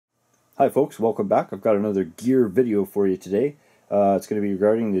Hi folks, welcome back. I've got another gear video for you today. It's going to be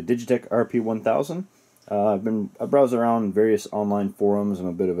regarding the Digitech RP1000. I browse around various online forums. I'm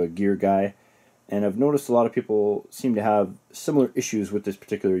a bit of a gear guy, and I've noticed a lot of people seem to have similar issues with this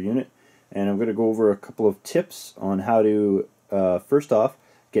particular unit. And I'm going to go over a couple of tips on how to, first off,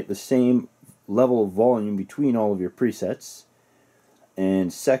 get the same level of volume between all of your presets.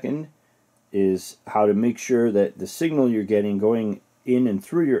 And second is how to make sure that the signal you're getting going in and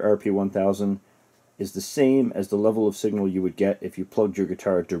through your RP1000 is the same as the level of signal you would get if you plugged your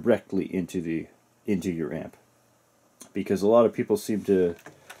guitar directly into your amp. Because a lot of people seem to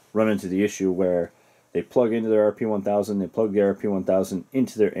run into the issue where they plug into their RP1000, they plug the RP1000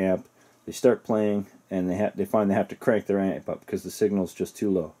 into their amp, they start playing, and they find they have to crank their amp up because the signal is just too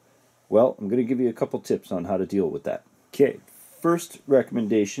low. Well, I'm going to give you a couple tips on how to deal with that. Okay, first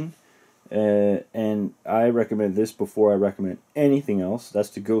recommendation, and I recommend this before I recommend anything else. That's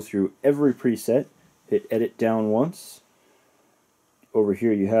to go through every preset, hit edit down once. Over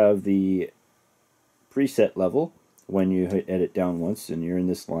here you have the preset level when you hit edit down once and you're in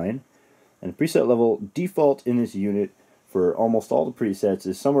this line. And the preset level default in this unit for almost all the presets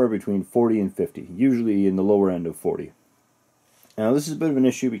is somewhere between 40 and 50, usually in the lower end of 40. Now this is a bit of an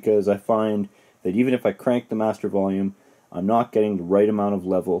issue because I find that even if I crank the master volume, I'm not getting the right amount of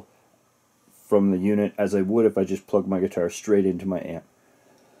level from the unit as I would if I just plugged my guitar straight into my amp.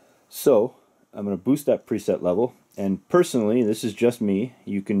 So I'm going to boost that preset level, and personally, this is just me,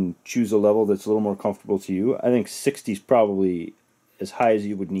 you can choose a level that's a little more comfortable to you. I think 60 is probably as high as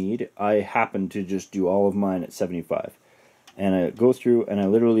you would need. I happen to just do all of mine at 75. And I go through and I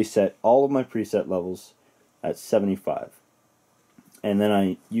literally set all of my preset levels at 75. And then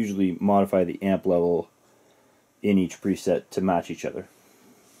I usually modify the amp level in each preset to match each other.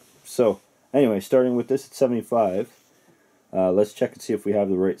 So anyway, starting with this at 75, let's check and see if we have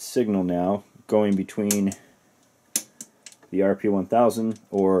the right signal now going between the RP1000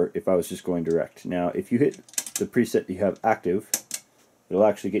 or if I was just going direct. Now if you hit the preset you have active, it'll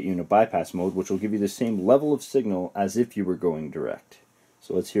actually get you into bypass mode, which will give you the same level of signal as if you were going direct.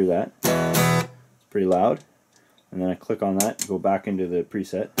 So let's hear that. It's pretty loud. And then I click on that, go back into the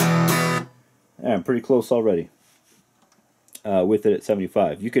preset. And I'm pretty close already with it at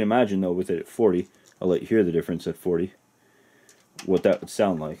 75. You can imagine though with it at 40, I'll let you hear the difference at 40, what that would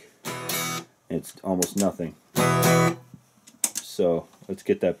sound like. It's almost nothing. So let's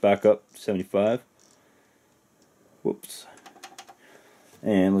get that back up, 75. Whoops.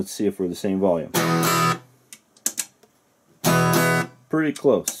 And let's see if we're the same volume. Pretty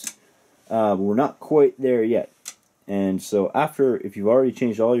close. But we're not quite there yet. And so after, if you've already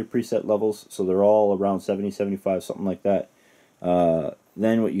changed all your preset levels, so they're all around 70, 75, something like that,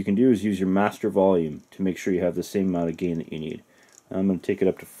 then what you can do is use your master volume to make sure you have the same amount of gain that you need. I'm going to take it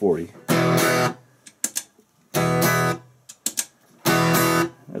up to 40.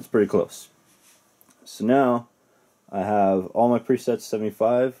 That's pretty close. So now I have all my presets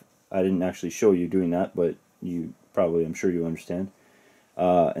 75. I didn't actually show you doing that, but you probably, I'm sure you understand.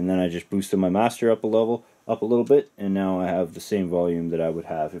 And then I just boosted my master up a little bit, and now I have the same volume that I would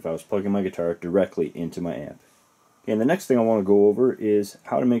have if I was plugging my guitar directly into my amp. And the next thing I want to go over is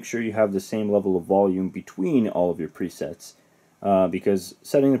how to make sure you have the same level of volume between all of your presets. Because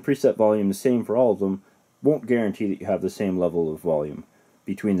setting the preset volume the same for all of them won't guarantee that you have the same level of volume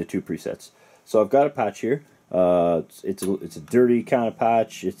between the two presets. So I've got a patch here. It's a dirty kind of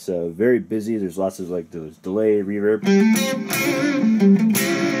patch. It's very busy. There's lots of there's delay, reverb.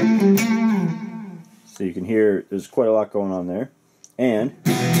 So you can hear there's quite a lot going on there, and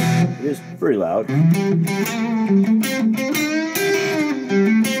it is pretty loud.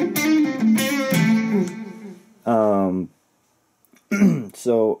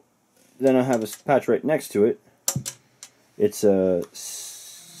 So then I have a patch right next to it. It's a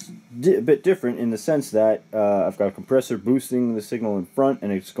bit different in the sense that I've got a compressor boosting the signal in front,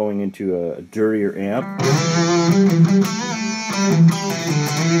 and it's going into a dirtier amp.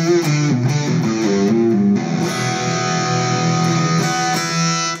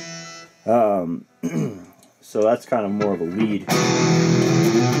 So that's kind of more of a lead.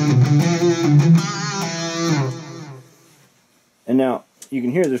 And now you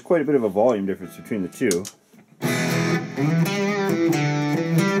can hear there's quite a bit of a volume difference between the two.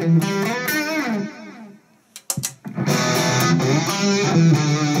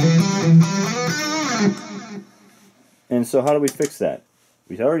 And so how do we fix that?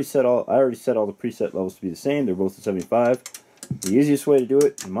 I already set all the preset levels to be the same. They're both at 75. The easiest way to do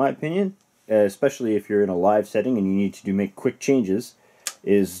it, in my opinion, especially if you're in a live setting and you need to make quick changes,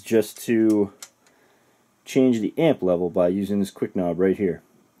 is just to change the amp level by using this quick knob right here.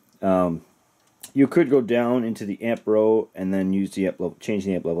 You could go down into the amp row and then use the amp level, change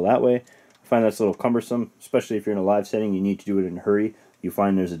the amp level that way. I find that's a little cumbersome, especially if you're in a live setting. You need to do it in a hurry. You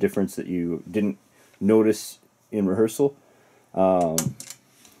find there's a difference that you didn't notice in rehearsal.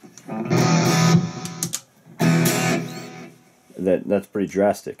 That's pretty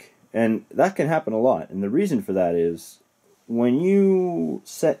drastic, and that can happen a lot. And the reason for that is when you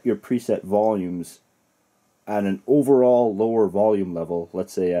set your preset volumes at an overall lower volume level,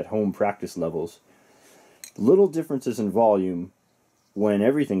 let's say at home practice levels, little differences in volume when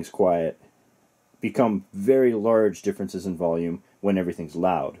everything's quiet become very large differences in volume when everything's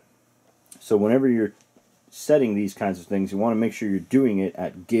loud. So whenever you're setting these kinds of things, you want to make sure you're doing it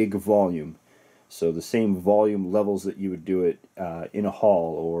at gig volume. So the same volume levels that you would do it in a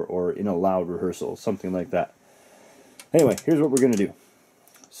hall or in a loud rehearsal, something like that. Anyway, here's what we're going to do.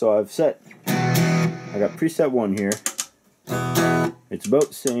 So I got preset 1 here. It's about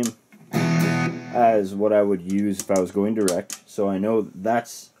the same as what I would use if I was going direct. So I know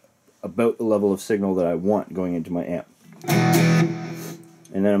that's about the level of signal that I want going into my amp.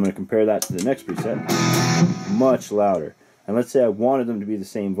 And then I'm going to compare that to the next preset, much louder. And let's say I wanted them to be the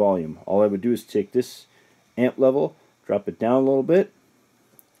same volume. All I would do is take this amp level, drop it down a little bit,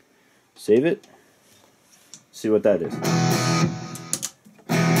 save it, see what that is.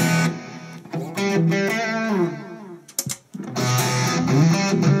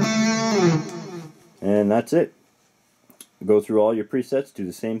 And that's it. Go through all your presets, do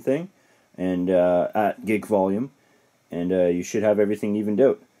the same thing, and at gig volume, and you should have everything evened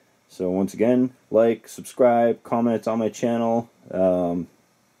out. So once again, like, subscribe, comment on my channel, and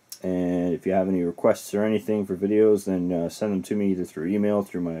if you have any requests or anything for videos, then send them to me either through email,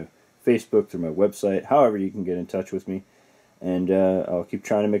 through my Facebook, through my website, however you can get in touch with me, and I'll keep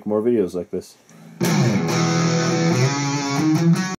trying to make more videos like this.